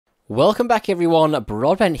Welcome back everyone,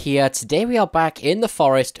 Broadbent here. Today we are back in the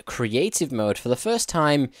forest creative mode for the first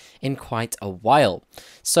time in quite a while.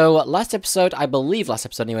 So last episode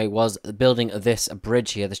anyway, was building this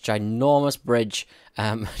bridge here, this ginormous bridge.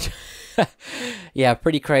 Yeah,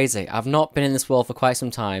 pretty crazy. I've not been in this world for quite some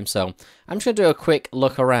time, so I'm just going to do a quick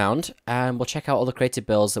look around and we'll check out all the creative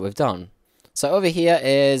builds that we've done. So over here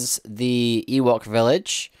is the Ewok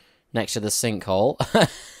village next to the sinkhole.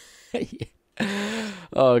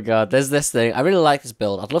 Oh god, there's this thing. I really like this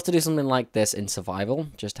build. I'd love to do something like this in survival,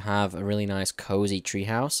 just to have a really nice cozy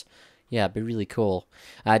treehouse. Yeah, it'd be really cool.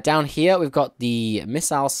 Down here we've got the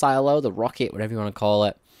missile silo, the rocket, whatever you want to call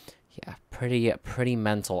it. Yeah, pretty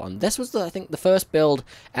mental. And this was I think the first build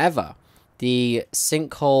ever. The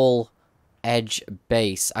sinkhole edge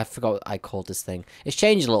base. I forgot what I called this thing. It's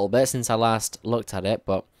changed a little bit since I last looked at it,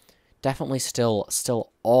 but definitely still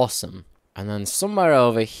awesome. And then somewhere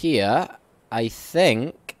over here, I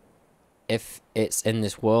think, if it's in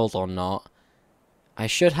this world or not, I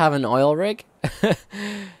should have an oil rig.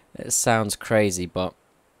 It sounds crazy, but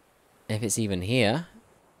if it's even here...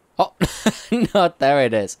 Oh, no, there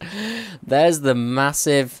it is. There's the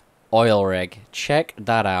massive oil rig. Check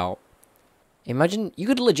that out. Imagine, you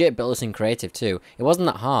could legit build this in creative too. It wasn't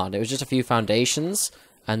that hard. It was just a few foundations,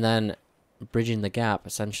 and then bridging the gap,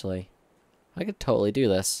 essentially. I could totally do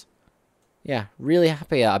this. Yeah, really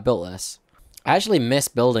happy I built this. I actually miss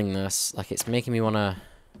building this, like it's making me want to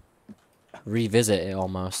revisit it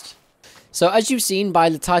almost. So as you've seen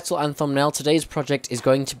by the title and thumbnail, today's project is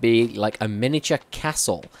going to be like a miniature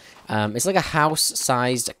castle. It's like a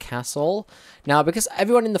house-sized castle. Now, because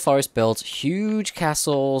everyone in the forest builds huge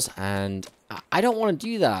castles, and I don't want to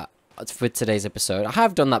do that for today's episode. I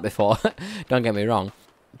have done that before, don't get me wrong.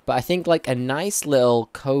 But I think like a nice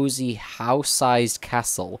little cozy house-sized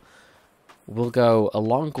castle will go a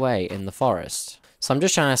long way in the forest. So I'm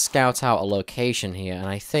just trying to scout out a location here, and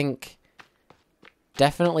I think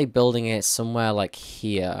definitely building it somewhere like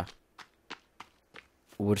here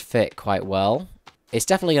would fit quite well. It's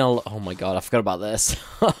definitely gonna... Oh my god, I forgot about this.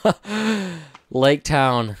 Lake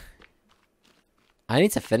Town. I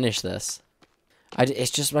need to finish this.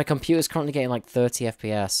 It's just my computer's currently getting like 30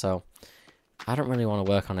 FPS, so I don't really want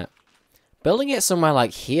to work on it. Building it somewhere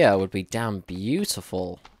like here would be damn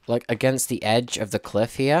beautiful. Like against the edge of the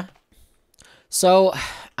cliff here. So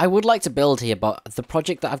I would like to build here, but the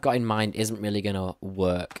project that I've got in mind isn't really going to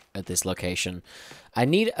work at this location. I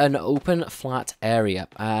need an open flat area,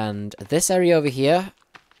 and this area over here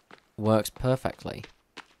works perfectly.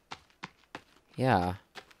 Yeah.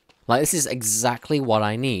 Like this is exactly what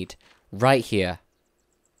I need. Right here.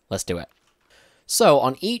 Let's do it. So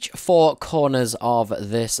on each 4 corners of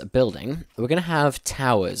this building, we're going to have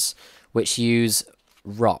towers which use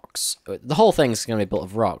rocks. The whole thing's going to be built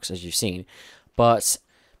of rocks, as you've seen, but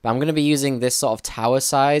I'm going to be using this sort of tower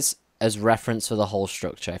size as reference for the whole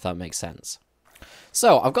structure, if that makes sense.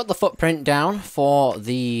 So I've got the footprint down for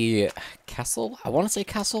the castle. I want to say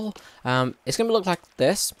castle. It's going to look like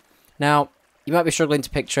this. Now, you might be struggling to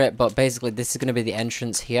picture it, but basically this is going to be the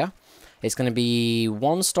entrance here. It's going to be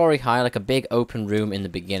 1 story high, like a big open room in the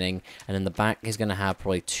beginning, and in the back is going to have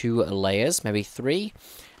probably 2 layers, maybe 3.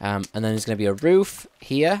 And then there's going to be a roof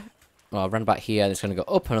here, well, around about here, and it's going to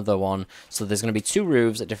go up another one. So there's going to be 2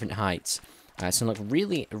 roofs at different heights. It's going to look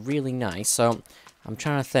really nice. So I'm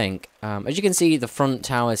trying to think. As you can see, the front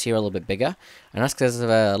towers here are a little bit bigger, and that's because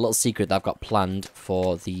of a little secret that I've got planned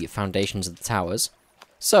for the foundations of the towers.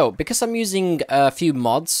 So, because I'm using a few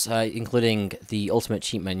mods, including the Ultimate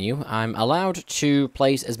Cheat menu, I'm allowed to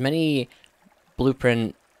place as many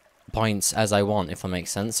blueprint points as I want, if that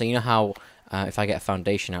makes sense. So you know how, if I get a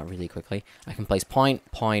foundation out really quickly, I can place point.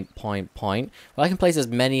 Well, I can place as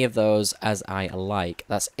many of those as I like.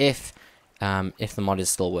 That's if the mod is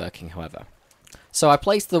still working, however. So I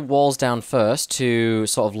placed the walls down first to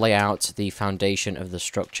sort of lay out the foundation of the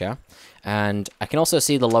structure. And I can also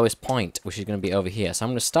see the lowest point, which is going to be over here. So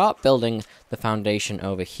I'm going to start building the foundation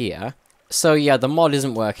over here. So yeah, the mod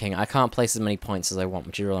isn't working. I can't place as many points as I want,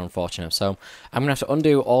 which is really unfortunate. So I'm going to have to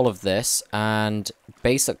undo all of this and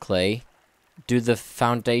basically do the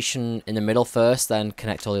foundation in the middle first, then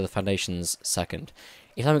connect all the other foundations second.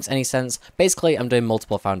 If that makes any sense. Basically, I'm doing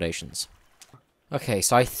multiple foundations. Okay,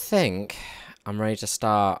 so I think I'm ready to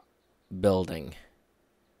start building.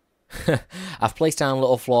 I've placed down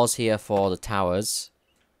little floors here for the towers.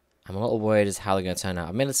 I'm a little worried as how they're going to turn out.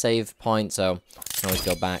 I've made a save point, so I can always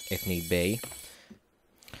go back if need be.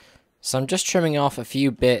 So I'm just trimming off a few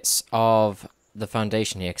bits of the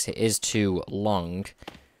foundation here because it is too long.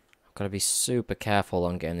 I've got to be super careful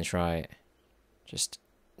on getting this right. Just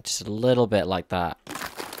a little bit like that.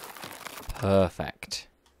 Perfect.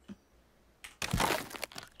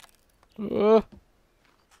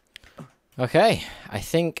 Okay, I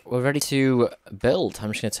think we're ready to build.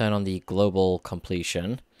 I'm just going to turn on the global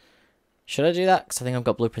completion. Should I do that? Because I think I've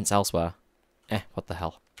got blueprints elsewhere. What the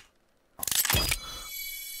hell?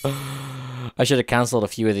 I should have cancelled a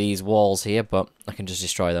few of these walls here, but I can just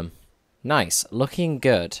destroy them. Nice, looking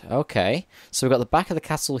good. Okay, so we've got the back of the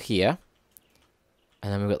castle here.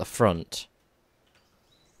 And then we've got the front.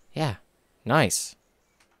 Yeah, nice.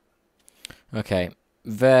 Okay,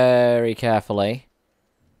 very carefully.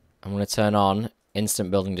 I'm going to turn on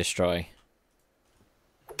instant building destroy.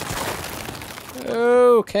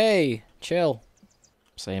 Okay, chill.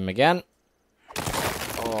 Same again.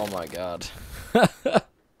 Oh my god.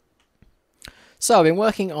 So, I've been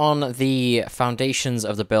working on the foundations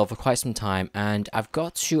of the build for quite some time, and I've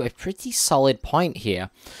got to a pretty solid point here.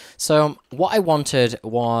 So, what I wanted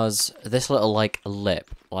was this little, like, lip,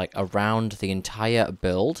 like, around the entire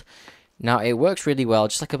build. Now, it works really well,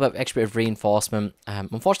 just like a extra bit of reinforcement.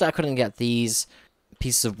 Unfortunately, I couldn't get these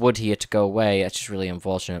pieces of wood here to go away. It's just really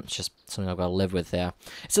unfortunate. It's just something I've got to live with there.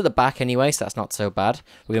 It's at the back anyway, so that's not so bad.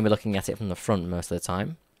 We're going to be looking at it from the front most of the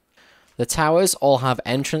time. The towers all have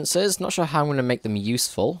entrances. Not sure how I'm going to make them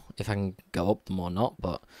useful, if I can go up them or not,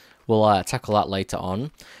 but we'll tackle that later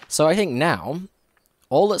on. So I think now,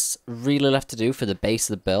 all that's really left to do for the base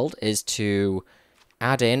of the build is to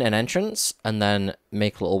add in an entrance, and then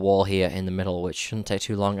make a little wall here in the middle, which shouldn't take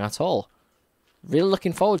too long at all. Really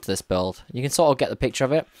looking forward to this build. You can sort of get the picture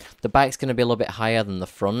of it. The back's going to be a little bit higher than the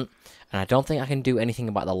front, and I don't think I can do anything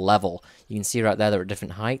about the level. You can see right there, they're at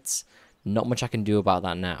different heights. Not much I can do about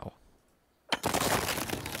that now.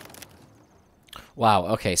 Wow,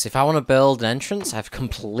 okay, so if I want to build an entrance, I have to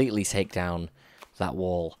completely take down that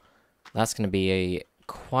wall. That's going to be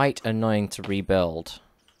quite annoying to rebuild.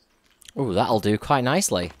 Ooh, that'll do quite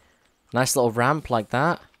nicely. Nice little ramp like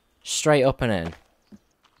that. Straight up and in.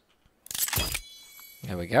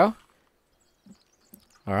 There we go.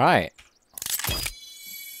 Alright.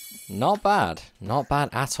 Not bad. Not bad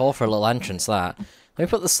at all for a little entrance, that. Let me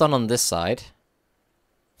put the sun on this side.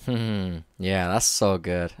 Yeah, that's so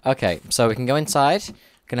good. Okay, so we can go inside.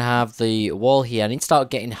 Gonna have the wall here. I need to start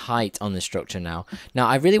getting height on this structure now. Now,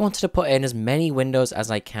 I really wanted to put in as many windows as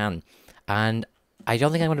I can. And I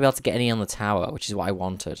don't think I'm going to be able to get any on the tower, which is what I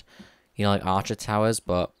wanted. You know, like archer towers,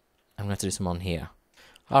 but I'm going to have to do some on here.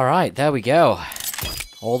 Alright, there we go.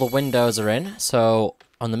 All the windows are in. So,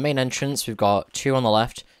 on the main entrance, we've got 2 on the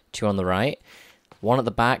left, 2 on the right. 1 at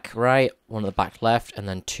the back right, 1 at the back left, and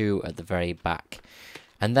then 2 at the very back.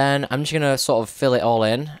 And then I'm just going to sort of fill it all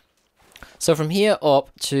in. So from here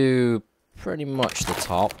up to pretty much the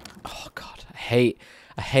top. Oh god, I hate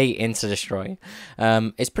Insta-Destroy.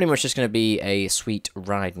 It's pretty much just going to be a sweet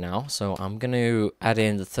ride now. So I'm going to add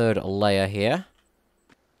in the 3rd layer here.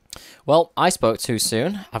 Well, I spoke too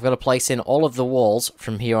soon. I've got to place in all of the walls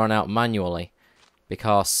from here on out manually.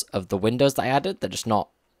 Because of the windows that I added, they're just not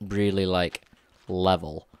really, like,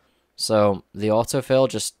 level. So the autofill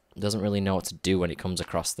just doesn't really know what to do when it comes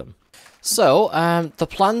across them. So, the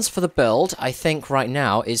plans for the build, I think right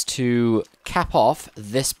now, is to cap off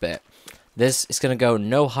this bit. This is going to go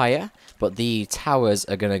no higher, but the towers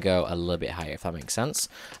are going to go a little bit higher, if that makes sense.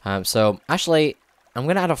 So, actually, I'm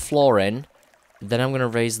going to add a floor in, then I'm going to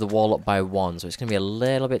raise the wall up by 1, so it's going to be a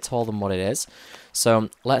little bit taller than what it is. So,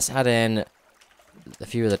 let's add in a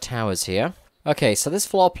few of the towers here. Okay, so this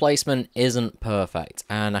floor placement isn't perfect,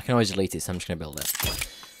 and I can always delete it, so I'm just going to build it.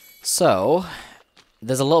 So,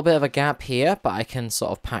 there's a little bit of a gap here, but I can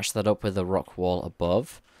sort of patch that up with the rock wall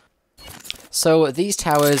above. So, these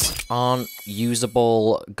towers aren't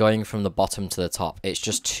usable going from the bottom to the top. It's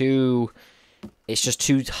just too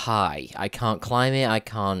high. I can't climb it, I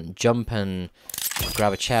can't jump and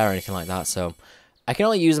grab a chair or anything like that, so I can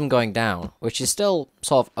only use them going down, which is still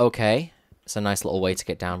sort of okay. It's a nice little way to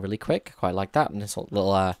get down really quick. I quite like that. And this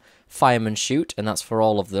little fireman chute, and that's for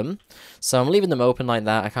all of them. So I'm leaving them open like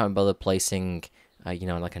that. I can't bother placing, you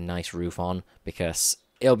know, like a nice roof on, because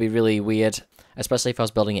it'll be really weird, especially if I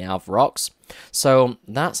was building it out of rocks. So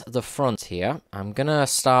that's the front here. I'm gonna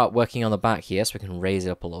start working on the back here so we can raise it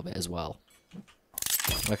up a little bit as well.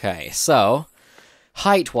 Okay, so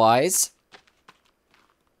height-wise,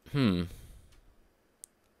 I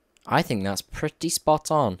think that's pretty spot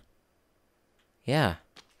on. Yeah,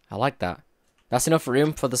 I like that. That's enough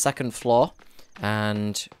room for the second floor,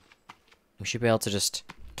 and we should be able to just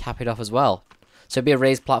cap it off as well. So it'd be a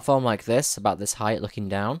raised platform like this, about this height looking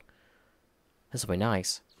down. This will be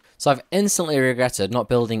nice. So I've instantly regretted not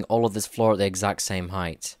building all of this floor at the exact same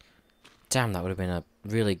height. Damn, that would have been a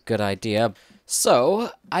really good idea. So,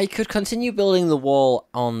 I could continue building the wall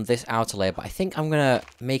on this outer layer, but I think I'm going to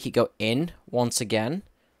make it go in once again.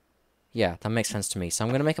 Yeah, that makes sense to me. So I'm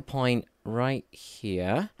going to make a point right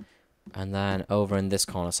here, and then over in this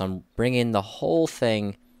corner. So I'm bringing the whole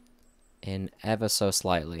thing in ever so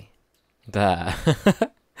slightly. There.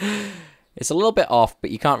 It's a little bit off,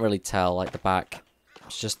 but you can't really tell, like the back.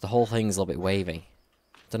 It's just the whole thing's a little bit wavy.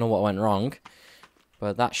 Don't know what went wrong,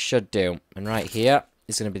 but that should do. And right here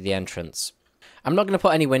is going to be the entrance. I'm not going to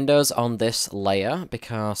put any windows on this layer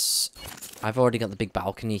because I've already got the big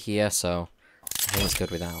balcony here, so I think it's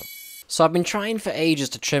good without. So I've been trying for ages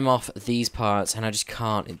to trim off these parts, and I just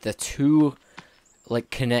can't. They're too, like,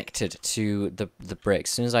 connected to the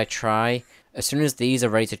bricks. As soon as I try, as soon as these are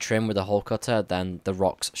ready to trim with the hole cutter, then the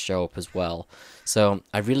rocks show up as well. So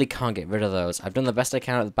I really can't get rid of those. I've done the best I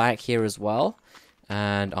can at the back here as well,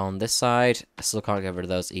 and on this side, I still can't get rid of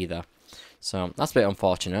those either. So that's a bit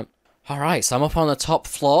unfortunate. Alright, so I'm up on the top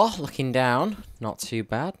floor, looking down. Not too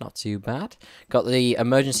bad, not too bad. Got the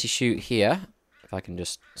emergency chute here. If I can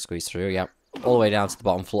just squeeze through, yep. All the way down to the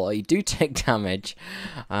bottom floor. You do take damage,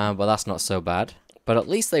 but that's not so bad. But at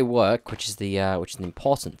least they work, which is the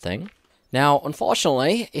important thing. Now,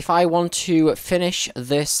 unfortunately, if I want to finish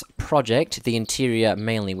this project, the interior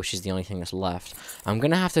mainly, which is the only thing that's left, I'm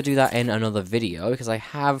going to have to do that in another video, because I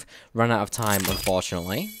have run out of time,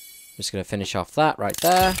 unfortunately. I'm just going to finish off that right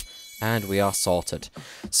there. And we are sorted.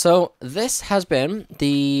 So this has been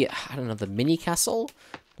the, I don't know, the mini castle.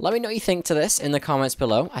 Let me know what you think to this in the comments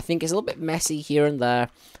below. I think it's a little bit messy here and there,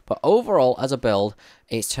 but overall, as a build,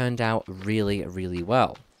 it's turned out really, really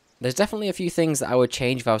well. There's definitely a few things that I would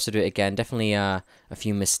change if I was to do it again. Definitely a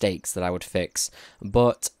few mistakes that I would fix.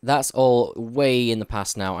 But that's all way in the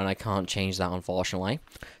past now, and I can't change that, unfortunately.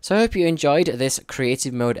 So I hope you enjoyed this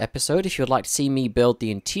creative mode episode. If you would like to see me build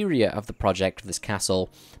the interior of the project of this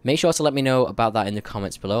castle, make sure to let me know about that in the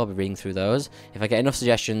comments below. I'll be reading through those. If I get enough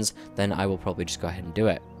suggestions, then I will probably just go ahead and do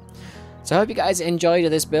it. So I hope you guys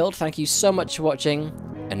enjoyed this build. Thank you so much for watching,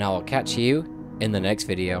 and I will catch you in the next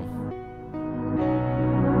video.